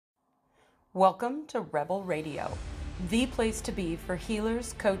Welcome to Rebel Radio, the place to be for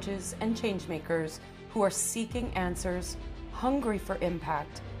healers, coaches, and changemakers who are seeking answers, hungry for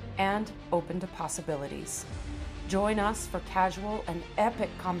impact, and open to possibilities. Join us for casual and epic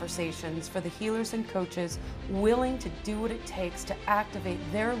conversations for the healers and coaches willing to do what it takes to activate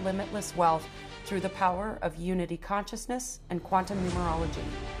their limitless wealth through the power of unity consciousness and quantum numerology.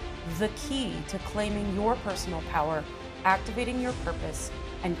 The key to claiming your personal power, activating your purpose,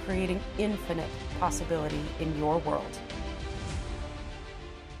 and creating infinite possibility in your world.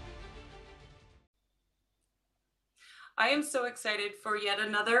 I am so excited for yet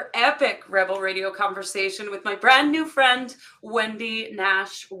another epic Rebel Radio conversation with my brand new friend, Wendy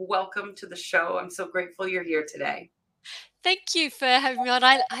Nash. Welcome to the show. I'm so grateful you're here today. Thank you for having me on.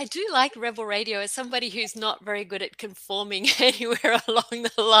 I do like Rebel Radio as somebody who's not very good at conforming anywhere along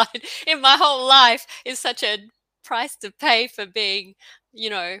the line. In my whole life is such a price to pay for being,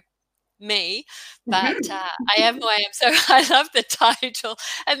 me. But I am who I am. So I love the title.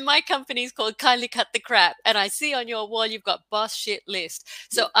 And my company is called Kindly Cut the Crap. And I see on your wall you've got boss shit list.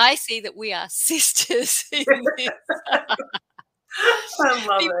 So I see that we are sisters in this. I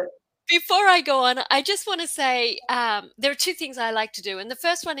love it. Before I go on, I just want to say there are two things I like to do. And the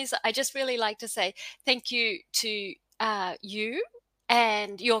first one is I just really like to say thank you to you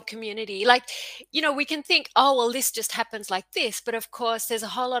and your community. Like, we can think, oh, well, this just happens like this. But of course, there's a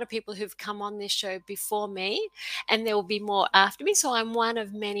whole lot of people who've come on this show before me, and there will be more after me. So I'm one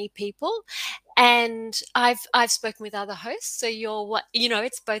of many people. And I've spoken with other hosts, so you're what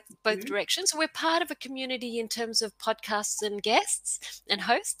it's both directions. So we're part of a community in terms of podcasts and guests and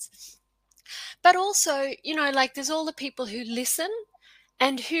hosts. But also, like there's all the people who listen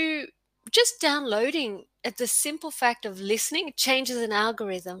and who just downloading at the simple fact of listening changes an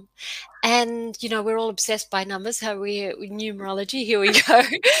algorithm. And, we're all obsessed by numbers. How we numerology, here we go.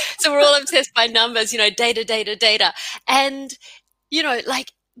 So we're all obsessed by numbers, data, data, data. And,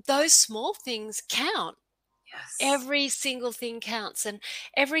 like those small things count. Yes. Every single thing counts, and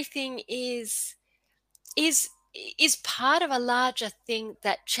everything is part of a larger thing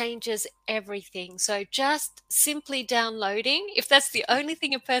that changes everything. So just simply downloading, if that's the only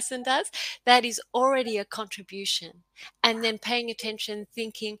thing a person does, that is already a contribution. And then paying attention,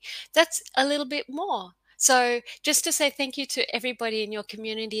 thinking, that's a little bit more. So just to say thank you to everybody in your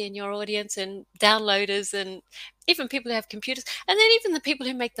community and your audience and downloaders and even people who have computers, and then even the people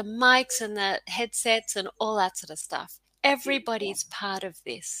who make the mics and the headsets and all that sort of stuff. Everybody's part of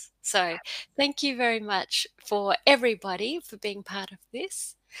this. So thank you very much for everybody for being part of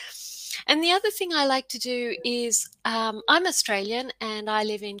this. And the other thing I like to do is I'm Australian and I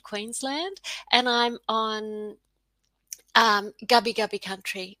live in Queensland, and I'm on Gubbi Gubbi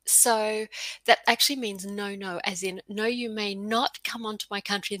country. So that actually means no, no, as in no, you may not come onto my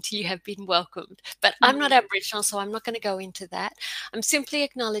country until you have been welcomed. But I'm not Aboriginal, so I'm not going to go into that. I'm simply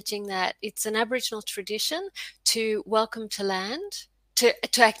acknowledging that it's an Aboriginal tradition to welcome to land, to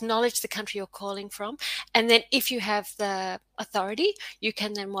acknowledge the country you're calling from. And then if you have the authority, you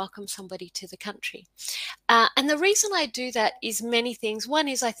can then welcome somebody to the country. And the reason I do that is many things. One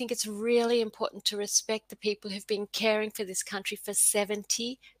is I think it's really important to respect the people who've been caring for this country for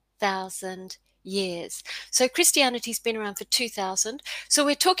 70,000 years. So Christianity's been around for 2,000. So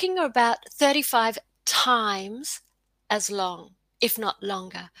we're talking about 35 times as long, if not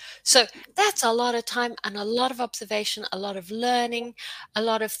longer. So that's a lot of time and a lot of observation, a lot of learning, a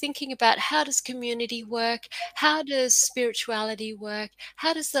lot of thinking about how does community work? How does spirituality work?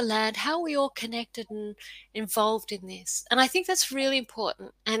 How does the land? How are we all connected and involved in this? And I think that's really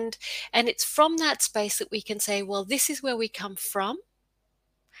important. And it's from that space that we can say, well, this is where we come from.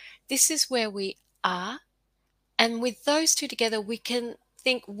 This is where we are. And with those two together, we can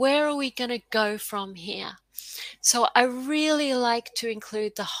think, where are we going to go from here? So I really like to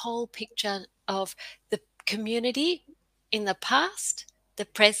include the whole picture of the community in the past, the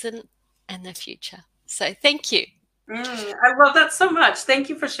present, and the future. So thank you. I love that so much. Thank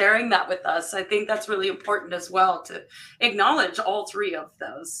you for sharing that with us. I think that's really important as well to acknowledge all three of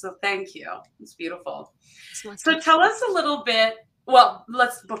those. So thank you. It's beautiful. So tell us a little bit. Well,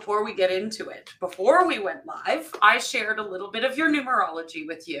 before we get into it, before we went live, I shared a little bit of your numerology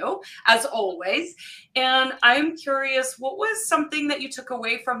with you, as always. And I'm curious, what was something that you took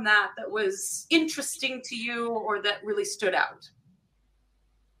away from that was interesting to you or that really stood out?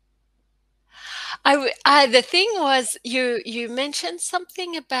 The thing was, you mentioned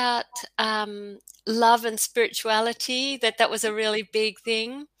something about love and spirituality, that was a really big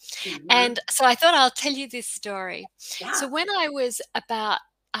thing. And so I thought I'll tell you this story. So when I was about,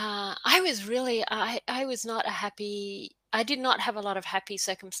 I was not a happy I did not have a lot of happy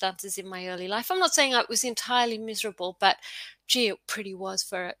circumstances in my early life. I'm not saying I was entirely miserable, but gee, it pretty was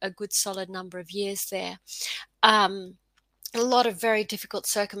for a good solid number of years there. Um, a lot of very difficult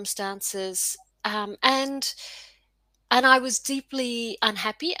circumstances. And I was deeply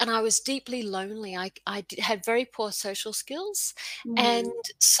unhappy and I was deeply lonely. Had very poor social skills. And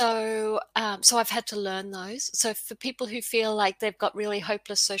Mm. so I've had to learn those. So for people who feel like they've got really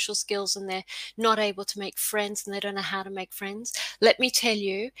hopeless social skills and they're not able to make friends and they don't know how to make friends, let me tell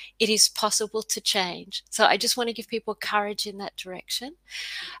you, it is possible to change. So I just want to give people courage in that direction.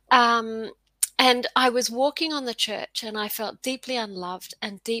 Um, and I was walking on the church and I felt deeply unloved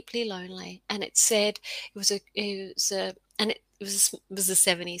and deeply lonely. And it said, it was the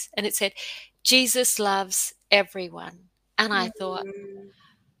 70s. And it said, Jesus loves everyone. And I thought, Mm.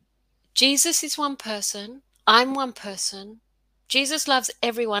 Jesus is one person. I'm one person. Jesus loves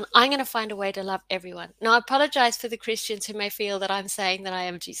everyone. I'm going to find a way to love everyone. Now, I apologize for the Christians who may feel that I'm saying that I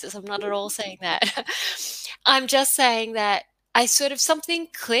am Jesus. I'm not at all saying that. I'm just saying that I sort of something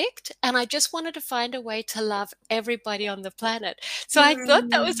clicked and I just wanted to find a way to love everybody on the planet. So I thought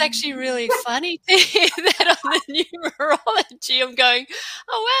that was Mm. actually really funny to hear that on the numerology. I'm going,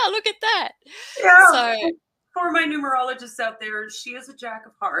 oh, wow, look at that. Yeah. So For my numerologists out there, she is a jack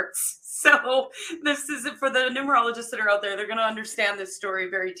of hearts. So this is for the numerologists that are out there. They're going to understand this story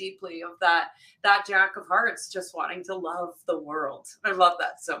very deeply of that jack of hearts just wanting to love the world. I love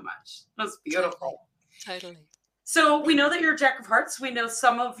that so much. That's totally, beautiful. totally. So we know that you're a jack of hearts. We know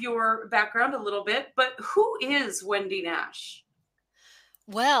some of your background a little bit, but who is Wendy Nash?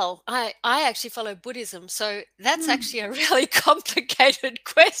 Well, I actually follow Buddhism, so that's Hmm. actually a really complicated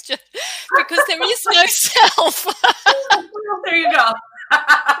question because there is no self. Well, there you go.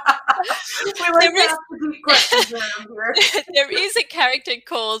 We like There to is ask the deep questions around here. there is a character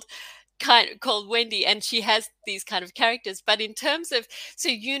called Wendy, and she has these kind of characters. But in terms of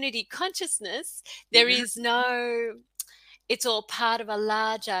unity consciousness, there Mhm. is no. It's all part of a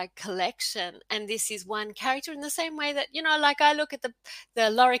larger collection, and this is one character in the same way that, like I look at the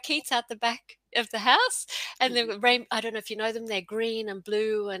lorikeets out the back of the house, and the rain. I don't know if you know them. They're green and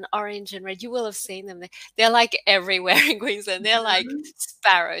blue and orange and red. You will have seen them. They're like everywhere in Queensland. They're like Mhm.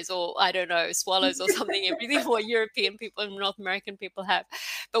 sparrows, or I don't know, swallows or something. Everything what European people and North American people have,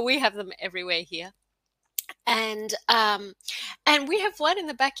 but we have them everywhere here. And we have one in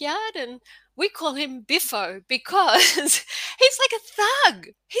the backyard, and we call him Biffo because he's like a thug.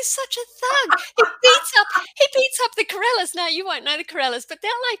 He's such a thug. He beats up the Corellas. Now you won't know the Corellas, but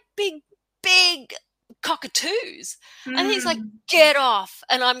they're like big cockatoos. And he's like, Mm. get off,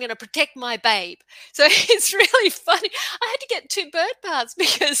 and I'm going to protect my babe. So it's really funny. I had to get two bird baths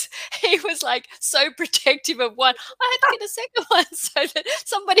because he was like so protective of one. I had to get a second one so that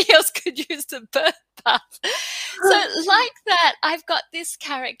somebody else could use the bird bath. So like that, I've got this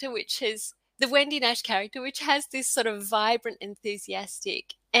character, which is the Wendy Nash character, which has this sort of vibrant,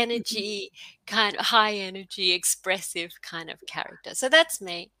 enthusiastic energy, kind of high energy, expressive kind of character. So that's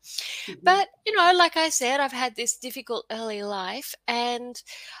me. Mhm. But, like I said, I've had this difficult early life, and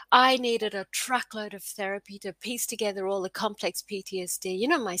I needed a truckload of therapy to piece together all the complex PTSD.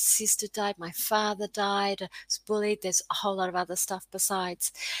 My sister died, my father died, I was bullied, there's a whole lot of other stuff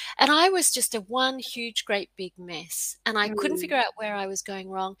besides. And I was just a one huge, great big mess. And I couldn't Mm. figure out where I was going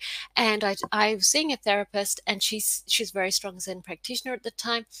wrong. And I was seeing a therapist, and she's very strong Zen practitioner at the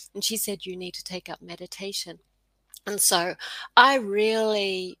time. And she said, you need to take up meditation. And so I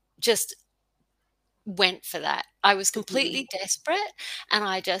really just went for that. I was Mhm. completely desperate and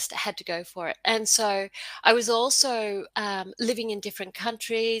I just had to go for it. And so I was also living in different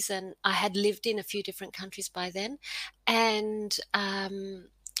countries, and I had lived in a few different countries by then. And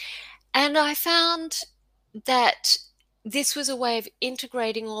I found that this was a way of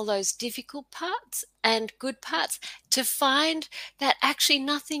integrating all those difficult parts and good parts to find that actually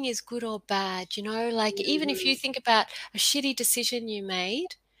nothing is good or bad. Like even if you Mhm. think about a shitty decision you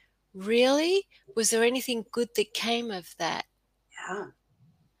made, really? Was there anything good that came of that? Yeah.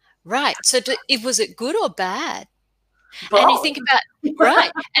 Right. So was it good or bad? And you Both. think about,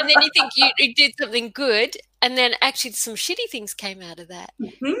 right. And then you think you did something good, and then actually some shitty things came out of that.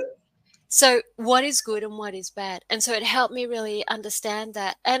 Mhm. So what is good and what is bad? And so it helped me really understand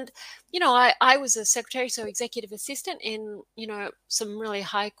that. And, I was a secretary, so executive assistant in, some really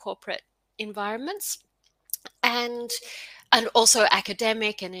high corporate environments. And also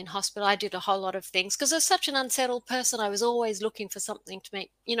academic and in hospital. I did a whole lot of things because I was such an unsettled person. I was always looking for something to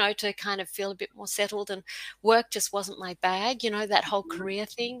make, to kind of feel a bit more settled, and work just wasn't my bag. That whole career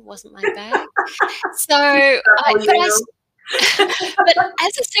thing wasn't my bag. So Oh, but I you. But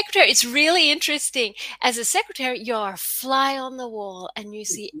as a secretary, it's really interesting. As a secretary, you're a fly on the wall and you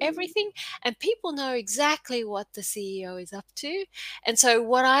see everything, and people know exactly what the CEO is up to. And so,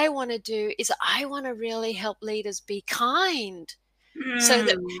 what I want to do is, I want to really help leaders be kind. So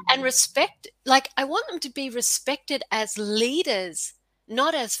that, and Mm. respect, like, I want them to be respected as leaders,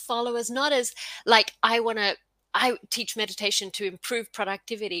 not as followers, not as, like, I teach meditation to improve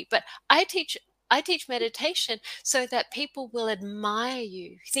productivity, but I teach I teach meditation so that people will admire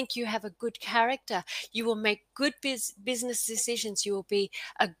you, think you have a good character, you will make good business decisions, you will be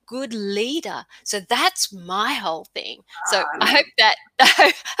a good leader. So that's my whole thing. So I hope that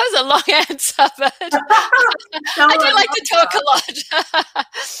that was a long answer, but No, I do I like love to talk that. a lot.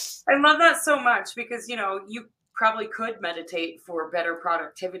 I love that so much because, you probably could meditate for better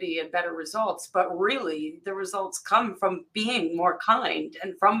productivity and better results, but really the results come from being more kind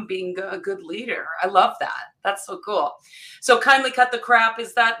and from being a good leader. I love that. That's so cool. So, Kindly Cut the Crap,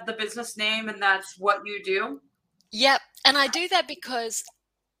 is that the business name and that's what you do? Yep. And I do that because,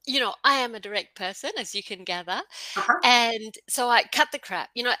 I am a direct person, as you can gather. Uh-huh. And so I cut the crap,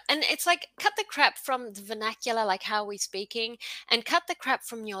 and it's like, cut the crap from the vernacular, like how we're speaking, and cut the crap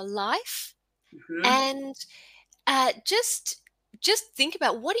from your life. Hmm. And just think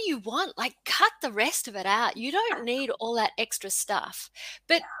about, what do you want? Like, cut the rest of it out. You don't need all that extra stuff.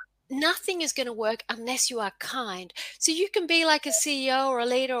 But nothing is going to work unless you are kind. So you can be like a CEO or a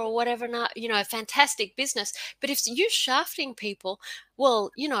leader or whatever, not, a fantastic business. But if you're shafting people,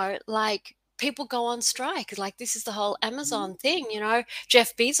 well, like, people go on strike. Like, this is the whole Amazon thing,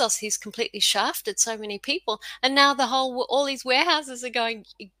 Jeff Bezos, he's completely shafted so many people, and now all these warehouses are going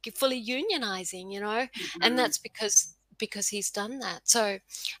fully unionizing, and Hmm. that's because he's done that. So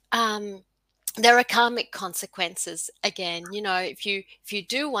there are karmic consequences again. If you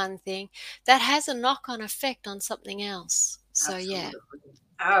do one thing, that has a knock-on effect on something else. So yeah. Absolutely.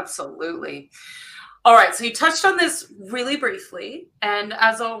 Absolutely. All right, so you touched on this really briefly. And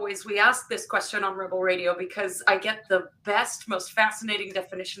as always, we ask this question on Rebel Radio because I get the best, most fascinating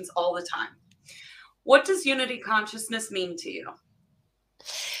definitions all the time. What does unity consciousness mean to you?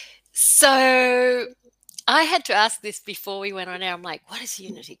 So I had to ask this before we went on air. I'm like, what is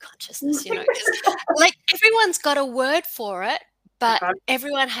unity consciousness? Because, like, everyone's got a word for it, but Okay.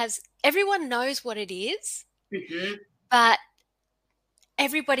 everyone knows what it is, Hmm. but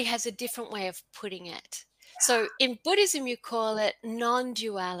everybody has a different way of putting it. So in Buddhism, you call it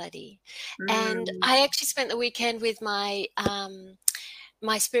non-duality. And Mm. I actually spent the weekend with my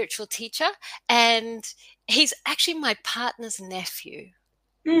spiritual teacher, and he's actually my partner's nephew.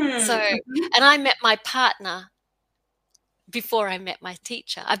 So, Mm. and I met my partner before I met my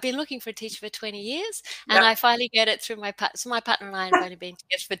teacher. I've been looking for a teacher for 20 years, and Yep. I finally get it through my partner. So my partner and I have only been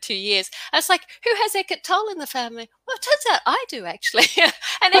together for 2 years. I was like, who has Eckhart Tolle in the family? Well, it turns out I do, actually.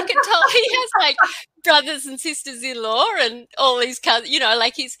 And Eckhart Tolle, he has like brothers and sisters-in-law and all these cousins,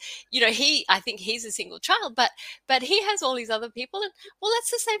 like I think he's a single child, but he has all these other people. And well,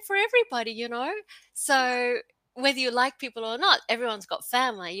 that's the same for everybody. So whether you like people or not, everyone's got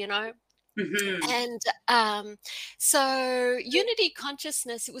family. Hmm. And so, unity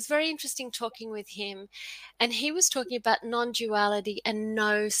consciousness, it was very interesting talking with him. And he was talking about non duality and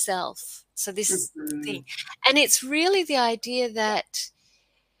no self. So, this is the thing. Hmm. And it's really the idea that,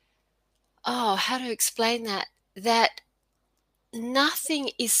 how to explain that? That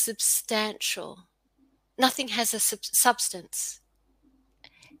nothing is substantial, nothing has a substance.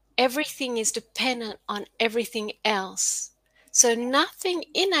 Everything is dependent on everything else. So, nothing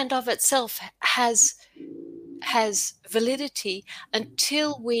in and of itself has validity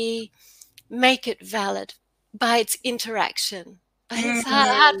until we make it valid by its interaction. It's a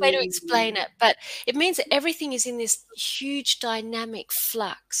hard way to explain it, but it means that everything is in this huge dynamic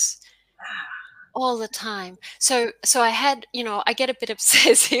flux all the time. So I get a bit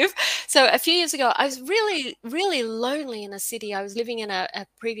obsessive. So a few years ago, I was really, really lonely in a city. I was living in a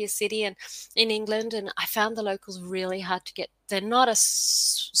previous city in England, and I found the locals really hard to get. They're not a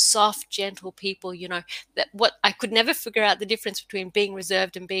soft, gentle people, that what I could never figure out the difference between being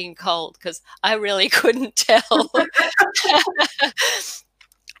reserved and being cold, because I really couldn't tell.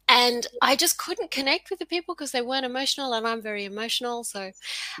 And I just couldn't connect with the people because they weren't emotional, and I'm very emotional. So,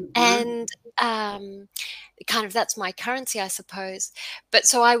 Hmm. and kind of, that's my currency, I suppose. But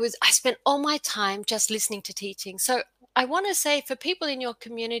so I spent all my time just listening to teaching. So I want to say, for people in your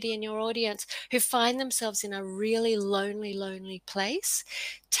community and your audience who find themselves in a really lonely place,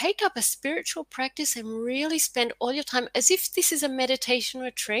 take up a spiritual practice and really spend all your time as if this is a meditation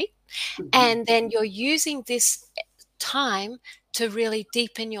retreat. And then you're using this time to really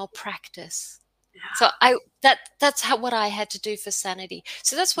deepen your practice. So that's what I had to do for sanity.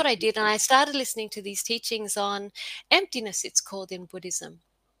 So that's what I did, and I started listening to these teachings on emptiness, it's called in Buddhism.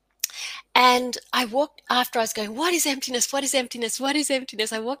 And I walked after I was going, what is emptiness? What is emptiness? What is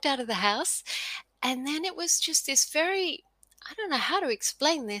emptiness? I walked out of the house, and then it was just this very, I don't know how to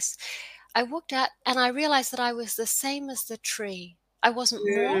explain this. I walked out and I realized that I was the same as the tree. I wasn't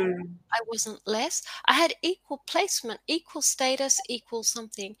more, Mm. I wasn't less. I had equal placement, equal status, equal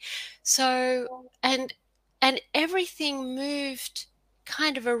something. So, and everything moved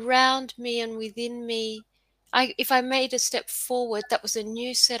kind of around me and within me. If I made a step forward, that was a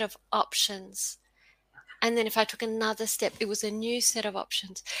new set of options. And then if I took another step, it was a new set of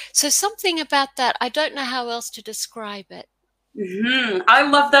options. So something about that, I don't know how else to describe it. I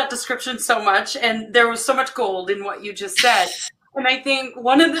love that description so much. And there was so much gold in what you just said. And I think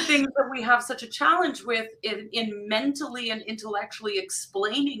one of the things that we have such a challenge with in mentally and intellectually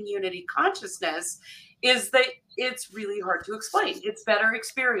explaining unity consciousness is that it's really hard to explain. It's better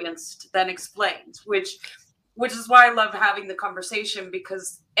experienced than explained, which is why I love having the conversation,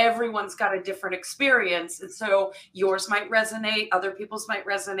 because everyone's got a different experience. And so yours might resonate, other people's might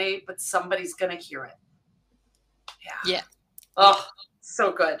resonate, but somebody's going to hear it. Yeah. Oh,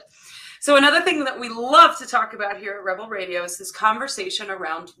 so good. So another thing that we love to talk about here at Rebel Radio is this conversation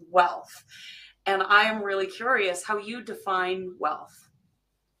around wealth. And I am really curious how you define wealth.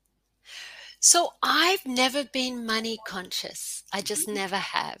 So I've never been money conscious. I just never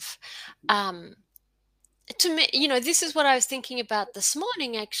have. To me, this is what I was thinking about this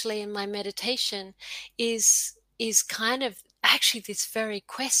morning, actually, in my meditation, is kind of actually this very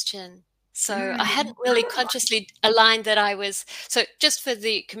question. So I hadn't really consciously aligned that I was. So just for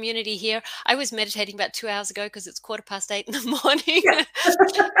the community here, I was meditating about 2 hours ago because it's 8:15 in the morning.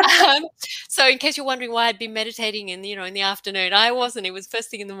 Yeah. So in case you're wondering why I'd been meditating in the afternoon, I wasn't. It was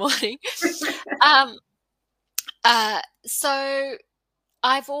first thing in the morning. So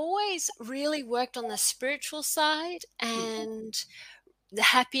I've always really worked on the spiritual side and the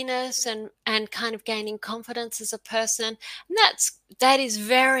happiness and kind of gaining confidence as a person. And that is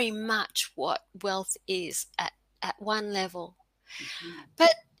very much what wealth is at one level.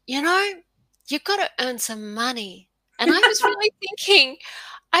 But, you've got to earn some money. And I was really thinking,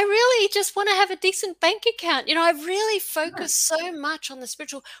 I really just want to have a decent bank account. I've really focused so much on the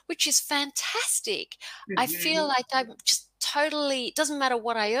spiritual, which is fantastic. I feel like I'm just totally, it doesn't matter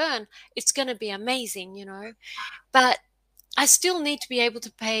what I earn, it's going to be amazing, but I still need to be able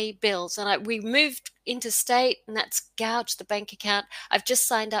to pay bills. And we moved interstate, and that's gouged the bank account. I've just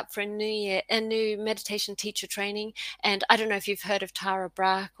signed up for a new meditation teacher training. And I don't know if you've heard of Tara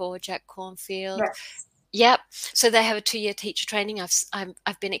Brach or Jack Cornfield. Yes. Yep. So they have a 2-year teacher training.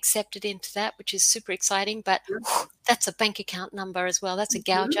 I've been accepted into that, which is super exciting. But that's a bank account number as well. That's a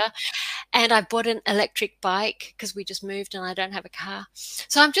gouger. And I bought an electric bike because we just moved and I don't have a car.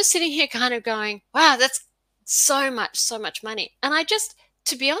 So I'm just sitting here kind of going, wow, that's so much money. And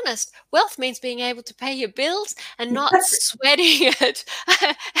to be honest, wealth means being able to pay your bills and not sweating it,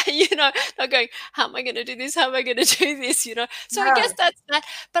 not going, how am I going to do this? How am I going to do this? So I guess that's that.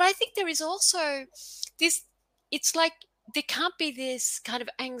 But I think there is also this, it's like there can't be this kind of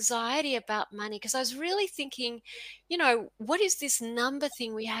anxiety about money, because I was really thinking, what is this number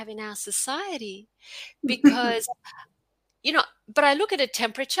thing we have in our society? Because but I look at a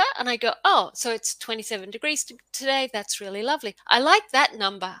temperature and I go, oh, so it's 27 degrees today. That's really lovely. I like that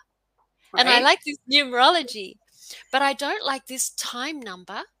number. Right. And I like this numerology, but I don't like this time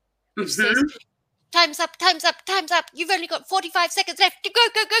number, which says, time's up, time's up, time's up. You've only got 45 seconds left to go,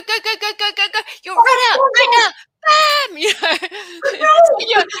 go, go, go, go, go, go, go, go. You're right now. Bam!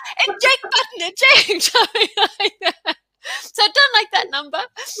 Eject button, eject. Something like that. So I don't like that number.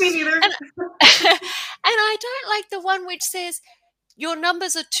 Me neither. And I don't like the one which says your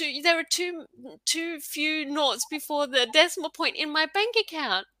numbers are there are too few noughts before the decimal point in my bank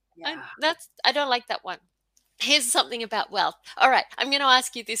account. Yeah. I don't like that one. Here's something about wealth. All right, I'm going to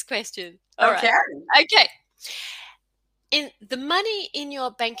ask you this question. Okay. Okay. In the money in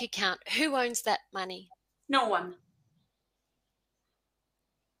your bank account, who owns that money? No one.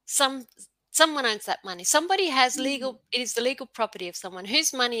 Someone owns that money. Somebody has it is the legal property of someone.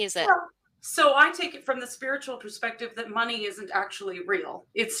 Whose money is it? Well, so I take it from the spiritual perspective that money isn't actually real.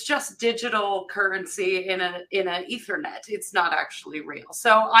 It's just digital currency in a Ethernet. It's not actually real.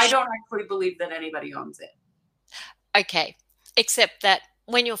 So I don't actually believe that anybody owns it. Okay. Except that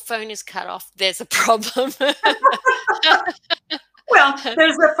when your phone is cut off, there's a problem. Well,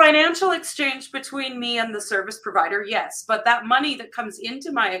 there's a financial exchange between me and the service provider, yes, but that money that comes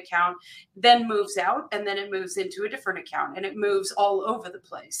into my account then moves out, and then it moves into a different account, and it moves all over the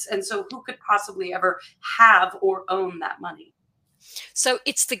place. And so who could possibly ever have or own that money? So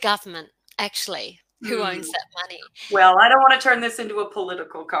it's the government, actually, who owns that money. Well, I don't want to turn this into a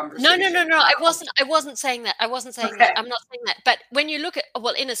political conversation. No. I wasn't saying that. I wasn't saying that. I'm not saying that. But when you look at,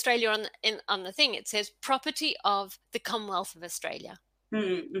 well, in Australia on the thing, it says property of the Commonwealth of Australia.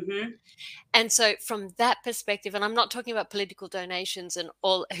 Mm-hmm. And so from that perspective, and I'm not talking about political donations and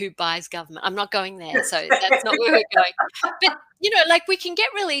all who buys government. I'm not going there. So that's not where we're going. But, like we can get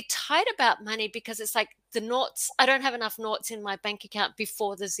really tight about money because it's like the noughts. I don't have enough noughts in my bank account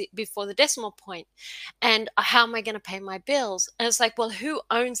before the decimal point. And how am I going to pay my bills? And it's like, well, who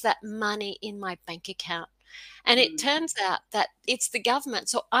owns that money in my bank account? And it turns out that it's the government.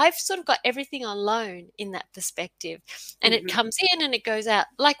 So I've sort of got everything on loan in that perspective. And it comes in and it goes out,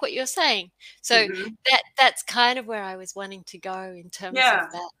 like what you're saying. So that's kind of where I was wanting to go in terms of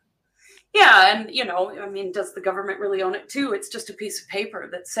that. Yeah. And, does the government really own it too? It's just a piece of paper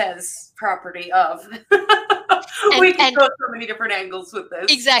that says property of. We can go so many different angles with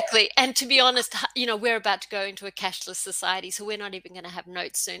this. Exactly. And to be honest, we're about to go into a cashless society, so we're not even going to have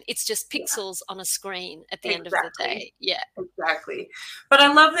notes soon. It's just pixels on a screen at the end of the day. Yeah. Exactly. But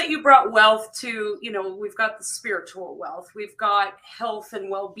I love that you brought wealth to, we've got the spiritual wealth. We've got health and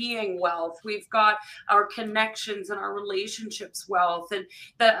well-being wealth. We've got our connections and our relationships wealth. And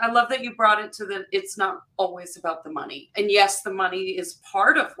I love that you brought it to it's not always about the money. And yes, the money is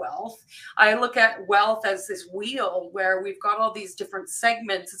part of wealth. I look at wealth as this wheel where we've got all these different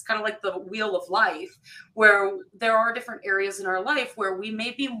segments. It's kind of like the wheel of life, where there are different areas in our life where we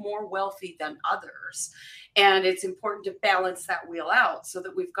may be more wealthy than others. And it's important to balance that wheel out so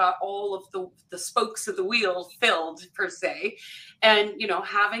that we've got all of the spokes of the wheel filled, per se. And,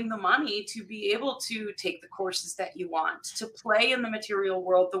 having the money to be able to take the courses that you want, to play in the material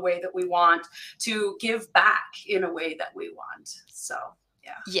world the way that we want, to give back in a way that we want. So,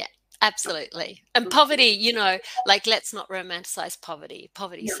 yeah. Yeah. Absolutely. And poverty, let's not romanticize poverty.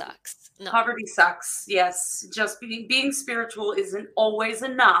 Poverty sucks. No. Poverty sucks. Yes. Just being spiritual isn't always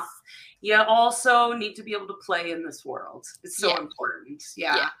enough. You also need to be able to play in this world. It's so important.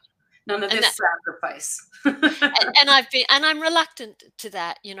 Yeah. None of this sacrifice. and I'm reluctant to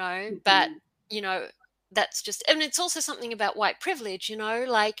that, but, that's just, and it's also something about white privilege,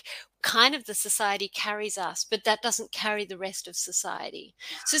 kind of the society carries us, but that doesn't carry the rest of society.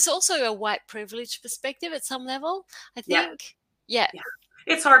 So it's also a white privilege perspective at some level, I think. Yeah.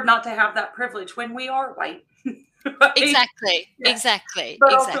 It's hard not to have that privilege when we are white. Right? Exactly.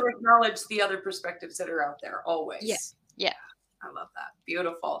 But also acknowledge the other perspectives that are out there always. Yeah. I love that.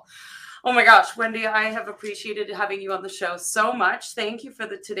 Beautiful. Oh my gosh, Wendy, I have appreciated having you on the show so much. Thank you for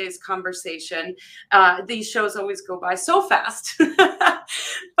today's conversation. These shows always go by so fast.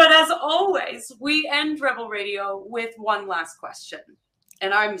 But as always, we end Rebel Radio with one last question.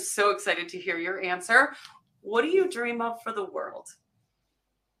 And I'm so excited to hear your answer. What do you dream of for the world?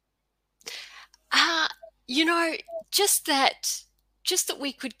 Just that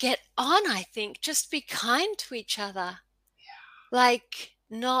we could get on, I think, just be kind to each other. Like,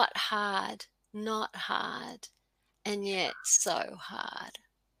 not hard, and yet so hard.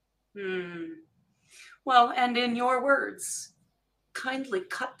 Well, and in your words, kindly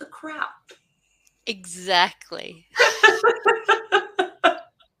cut the crap. Exactly.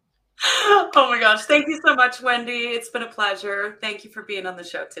 Oh my gosh. Thank you so much, Wendy. It's been a pleasure. Thank you for being on the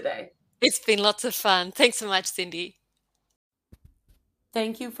show today. It's been lots of fun. Thanks so much, Cindy.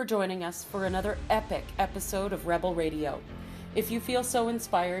 Thank you for joining us for another epic episode of Rebel Radio. If you feel so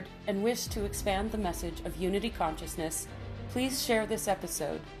inspired and wish to expand the message of unity consciousness, please share this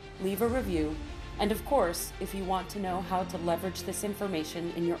episode, leave a review, and of course, if you want to know how to leverage this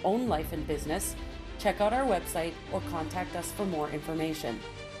information in your own life and business, check out our website or contact us for more information.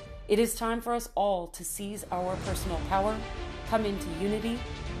 It is time for us all to seize our personal power, come into unity,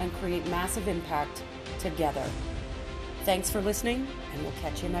 and create massive impact together. Thanks for listening, and we'll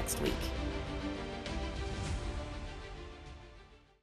catch you next week.